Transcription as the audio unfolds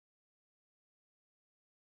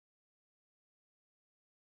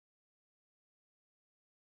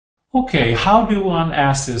Okay, how do one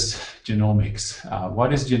assess genomics?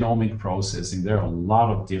 What is genomic processing? There are a lot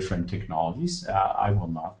of different technologies. I will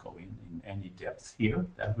not go in any depth here.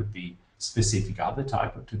 That would be specific other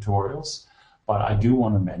type of tutorials, but I do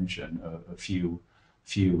want to mention a few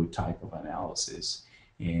type of analysis.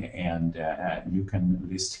 And you can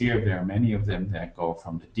list here, there are many of them that go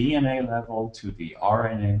from the DNA level to the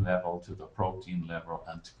RNA level to the protein level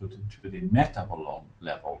and to the metabolome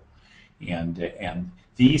level. And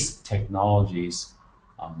these technologies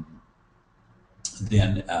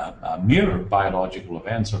then mirror biological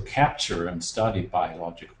events or capture and study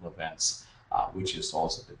biological events, which is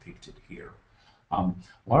also depicted here.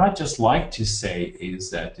 What I'd just like to say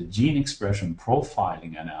is that the gene expression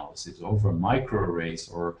profiling analysis over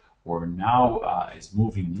microarrays or now is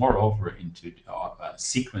moving more over into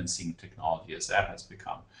sequencing technology, as that has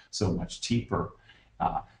become so much cheaper.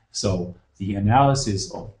 So the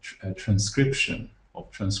analysis of transcription,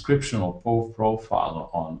 of transcriptional profile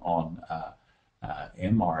on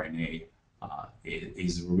mRNA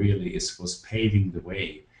was paving the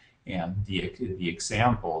way. And the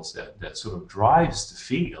examples that sort of drives the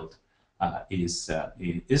field is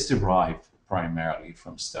derived primarily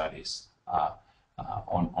from studies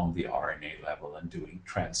on the RNA level and doing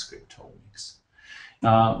transcriptomics.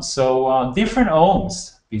 So different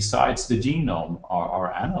omes besides the genome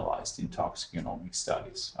are analyzed in toxicogenomic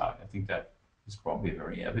studies. I think that is probably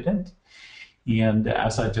very evident. And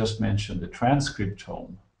as I just mentioned, the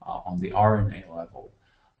transcriptome on the RNA level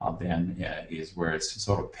then is where it's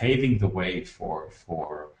sort of paving the way for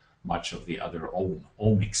much of the other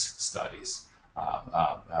omics studies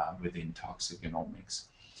within toxicogenomics.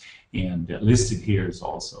 And listed here is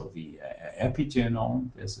also the epigenome.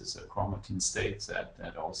 This is a chromatin state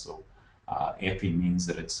that also epi means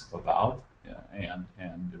that it's about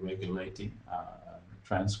and regulating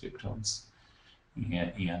transcriptomes.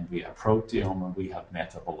 And we have proteome and we have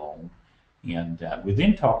metabolome. And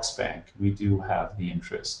within TOXBANK, we do have the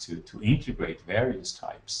interest to integrate various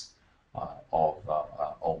types of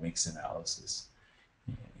omics analysis.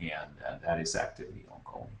 And that is actively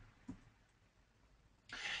ongoing.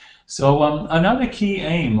 So another key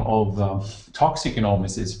aim of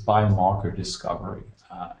toxicogenomics is biomarker discovery.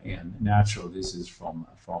 And naturally, this is for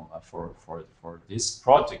this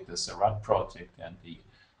project, the SARAT project, and the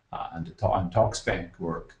TOXBANK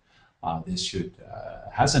work. This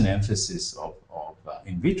has an emphasis of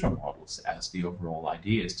in vitro models, as the overall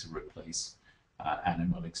idea is to replace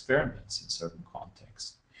animal experiments in certain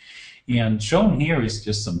contexts. And shown here is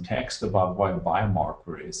just some text about what a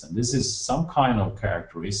biomarker is. And this is some kind of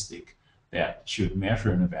characteristic that should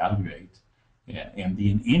measure and evaluate and be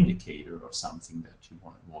an indicator of something that you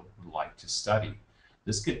would like to study.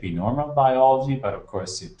 This could be normal biology, but of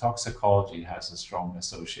course, toxicology has a strong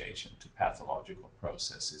association to pathological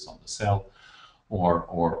processes on the cell or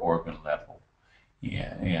organ level.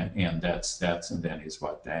 And that is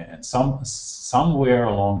what that, and somewhere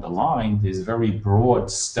along the line, this very broad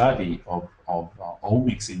study of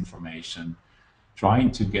omics information,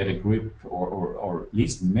 trying to get a grip or at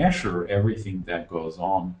least measure everything that goes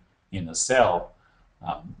on in a cell,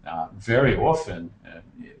 very often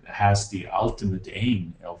has the ultimate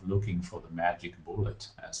aim of looking for the magic bullet,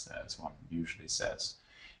 as one usually says.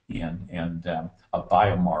 And a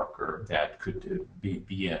biomarker that could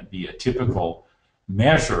be a typical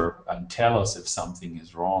measure and tell us if something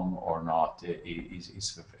is wrong or not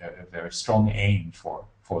is a very strong aim for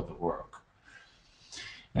the work.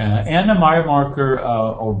 And a biomarker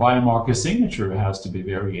or biomarker signature has to be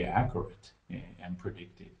very accurate and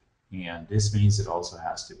predictive. And this means it also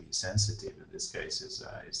has to be sensitive. In this case, it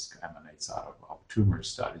emanates out of tumor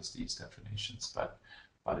studies, these definitions. But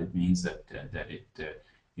it means that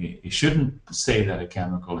it shouldn't say that a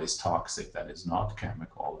chemical is toxic, that is not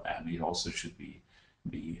chemical, and it also should be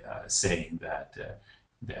saying that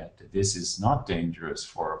this is not dangerous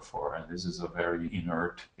and this is a very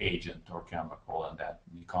inert agent or chemical, and that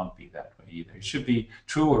it can't be that way either. It should be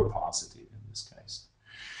true or positive in this case.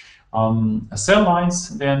 Cell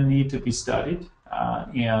lines then need to be studied,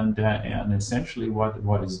 and essentially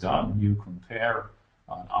what is done, you compare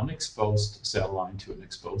an unexposed cell line to an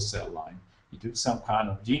exposed cell line. You do some kind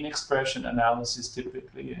of gene expression analysis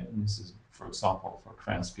typically, and this is, for example, for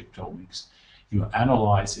transcriptomics. You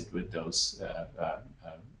analyze it with those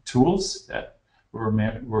tools that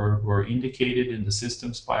were indicated in the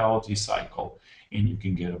systems biology cycle, and you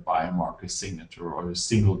can get a biomarker signature or a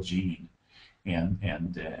single gene, and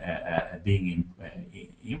being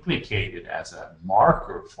implicated as a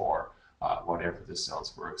marker for whatever the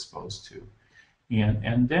cells were exposed to.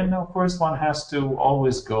 And then, of course, one has to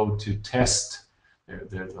always go to test.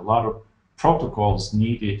 There's a lot of protocols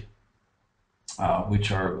needed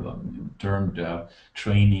which are termed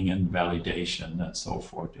training and validation and so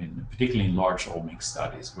forth, particularly in large omics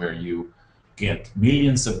studies where you get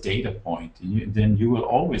millions of data points, then you will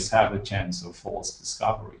always have a chance of false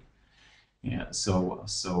discovery. Yeah,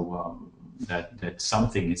 that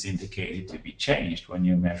something is indicated to be changed when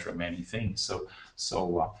you measure many things.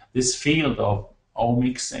 So this field of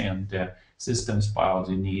omics and systems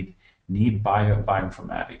biology need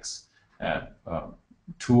bioinformatics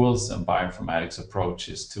tools and bioinformatics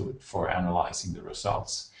approaches for analyzing the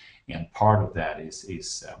results. And part of that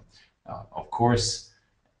is of course,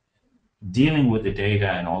 dealing with the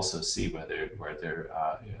data and also see whether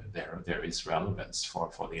there is relevance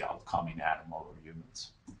for the outcome in animal or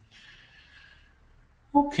humans.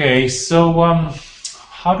 Okay, so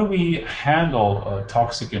how do we handle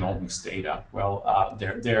toxicogenomics data? Well,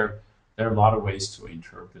 there are a lot of ways to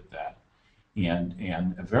interpret that, and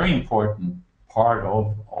a very important part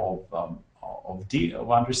of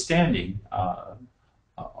understanding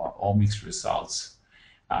omics results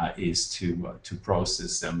is to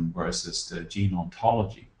process them versus the gene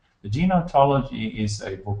ontology. The gene ontology is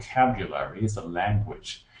a vocabulary, is a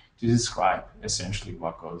language to describe essentially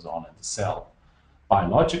what goes on in the cell.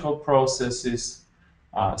 Biological processes,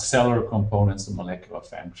 cellular components, and molecular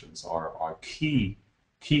functions are key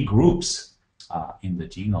groups in the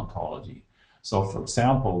gene ontology. So, for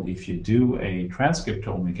example, if you do a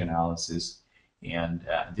transcriptomic analysis, and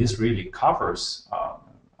this really covers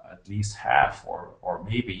at least half or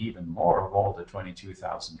maybe even more of all the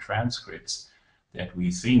 22,000 transcripts that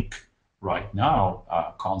we think right now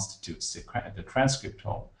constitutes the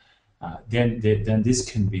transcriptome, then this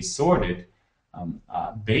can be sorted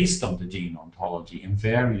based on the gene ontology in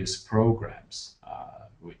various programs,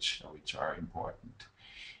 which are important.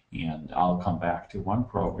 And I'll come back to one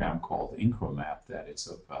program called IncroMap that is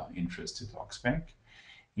of interest to TOXBANK.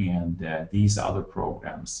 And these other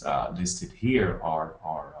programs listed here are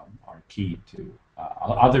key to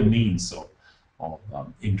other means of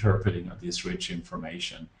interpreting this rich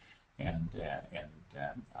information and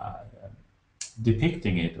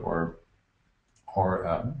depicting it or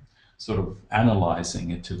sort of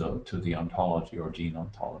analyzing it to the ontology or gene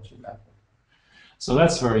ontology level. So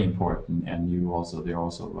that's very important, and there are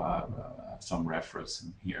also some reference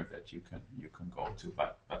in here that you can go to.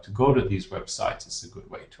 But to go to these websites is a good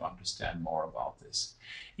way to understand more about this.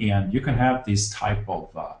 And you can have this type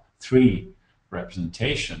of 3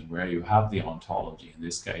 representation where you have the ontology in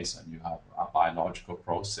this case, and you have a biological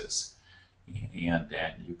process, and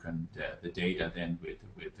then you can the data then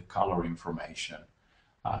with the color information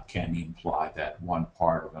can imply that one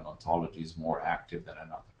part of an ontology is more active than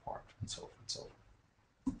another part, and so forth and so forth.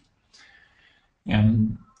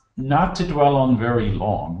 And not to dwell on very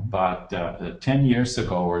long, but 10 years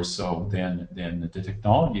ago or so, then the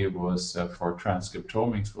technology was for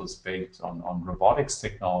transcriptomics was based on robotics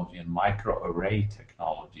technology and microarray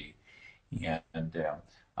technology. And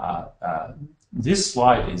this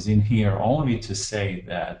slide is in here only to say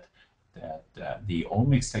that the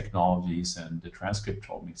omics technologies and the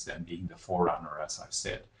transcriptomics, then being the forerunner, as I've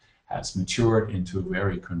said, has matured into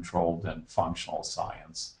very controlled and functional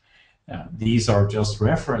science. These are just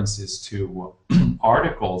references to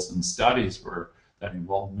articles and studies that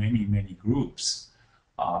involve many groups,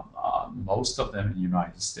 most of them in the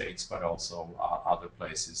United States, but also other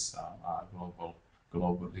places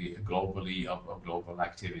globally of global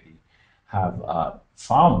activity, have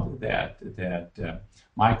found that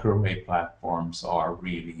microarray platforms are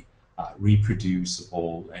really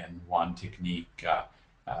reproducible, and one technique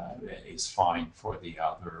is fine for the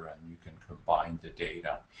other, and you can combine the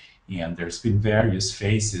data. And there's been various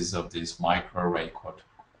phases of this microarray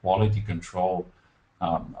quality control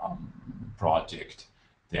project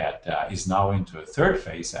that is now into a 3rd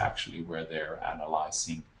phase, actually, where they're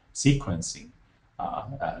analyzing sequencing.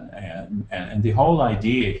 And the whole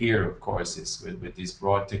idea here, of course, is with this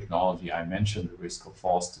broad technology, I mentioned the risk of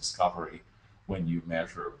false discovery when you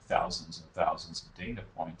measure thousands and thousands of data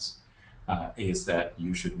points, is that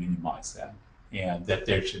you should minimize that, and that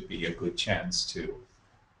there should be a good chance to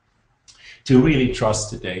really trust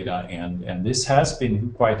the data. And this has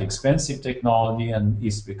been quite expensive technology and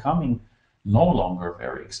is becoming no longer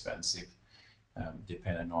very expensive,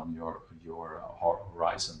 depending on your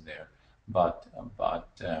horizon there. But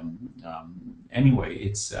anyway,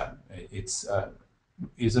 it's a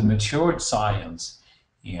matured science,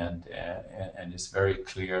 and it's very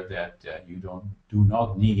clear that you do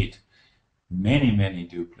not need many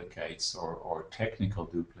duplicates or technical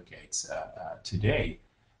duplicates today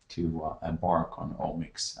to embark on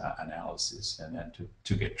omics analysis and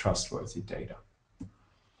to get trustworthy data.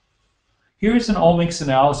 Here is an omics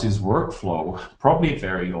analysis workflow, probably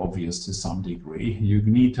very obvious to some degree. You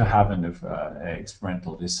need to have an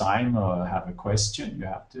experimental design or have a question. You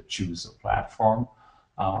have to choose a platform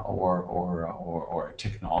or a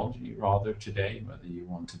technology rather today, whether you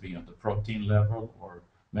want to be on the protein level or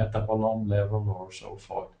metabolome level or so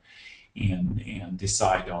forth, and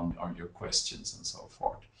decide on your questions and so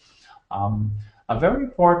forth. A very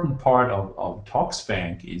important part of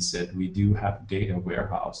TOXBANK is that we do have data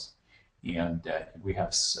warehouse, and we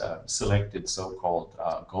have selected so-called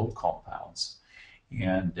gold compounds.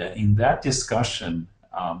 And in that discussion,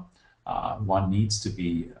 one needs to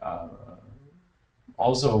be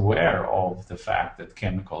also aware of the fact that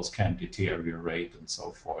chemicals can deteriorate and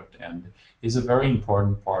so forth, and is a very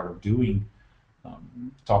important part of doing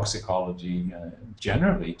toxicology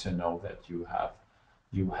generally, to know that you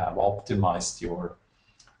have optimized your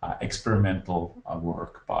experimental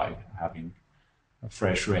work by having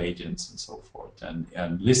fresh reagents and so forth.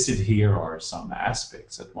 And listed here are some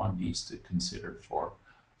aspects that one needs to consider for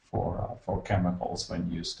chemicals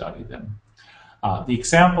when you study them. The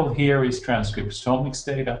example here is transcriptomics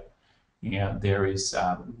data, and there is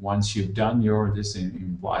once you've done this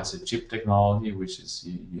implies a chip technology, which is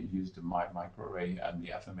you use the microarray and the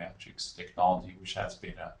Affymetrix technology, which has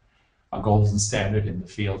been a golden standard in the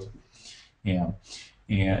field.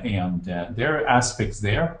 And there are aspects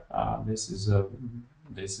there. This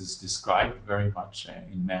is described very much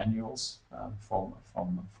in manuals from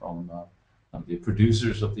the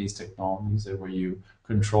producers of these technologies, where you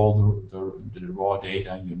control the raw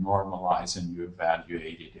data, you normalize and you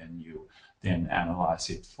evaluate it, and you then analyze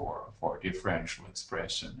it for differential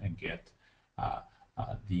expression and get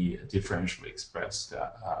the differentially expressed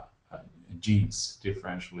genes,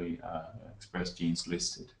 differentially expressed genes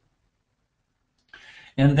listed.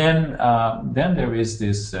 And then there is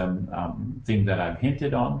this thing that I've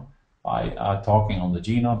hinted on by talking on the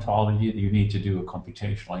gene ontology. You need to do a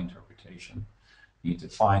computational interpretation. You need to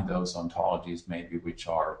find those ontologies maybe which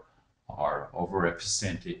are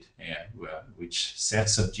overrepresented, and which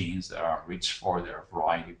sets of genes that are rich for their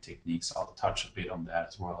variety of techniques. I'll touch a bit on that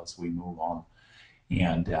as well as we move on.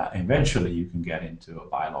 And eventually you can get into a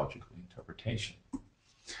biological interpretation.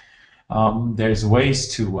 There's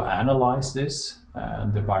ways to analyze this,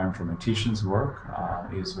 and the bioinformatician's work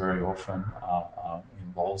is very often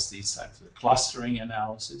involves these types of clustering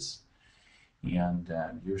analysis, and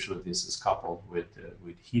usually this is coupled with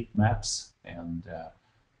heat maps, and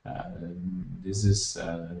this is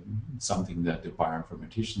something that the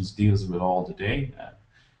bioinformaticians deals with all the day,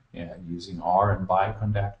 using R and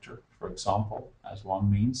bioconductor, for example, as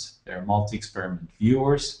one means. There are multi-experiment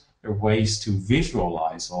viewers. There are ways to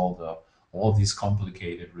visualize all these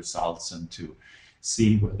complicated results and to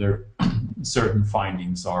see whether certain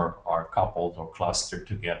findings are coupled or clustered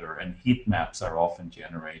together. And heat maps are often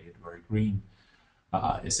generated, where green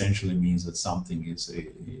essentially means that something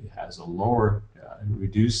has a lower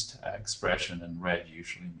reduced expression, and red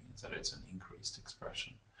usually means that it's an increased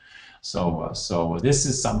expression. So this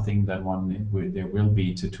is something that there will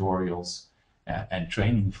be tutorials and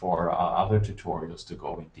training for other tutorials to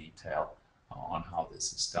go in detail on how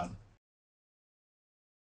this is done.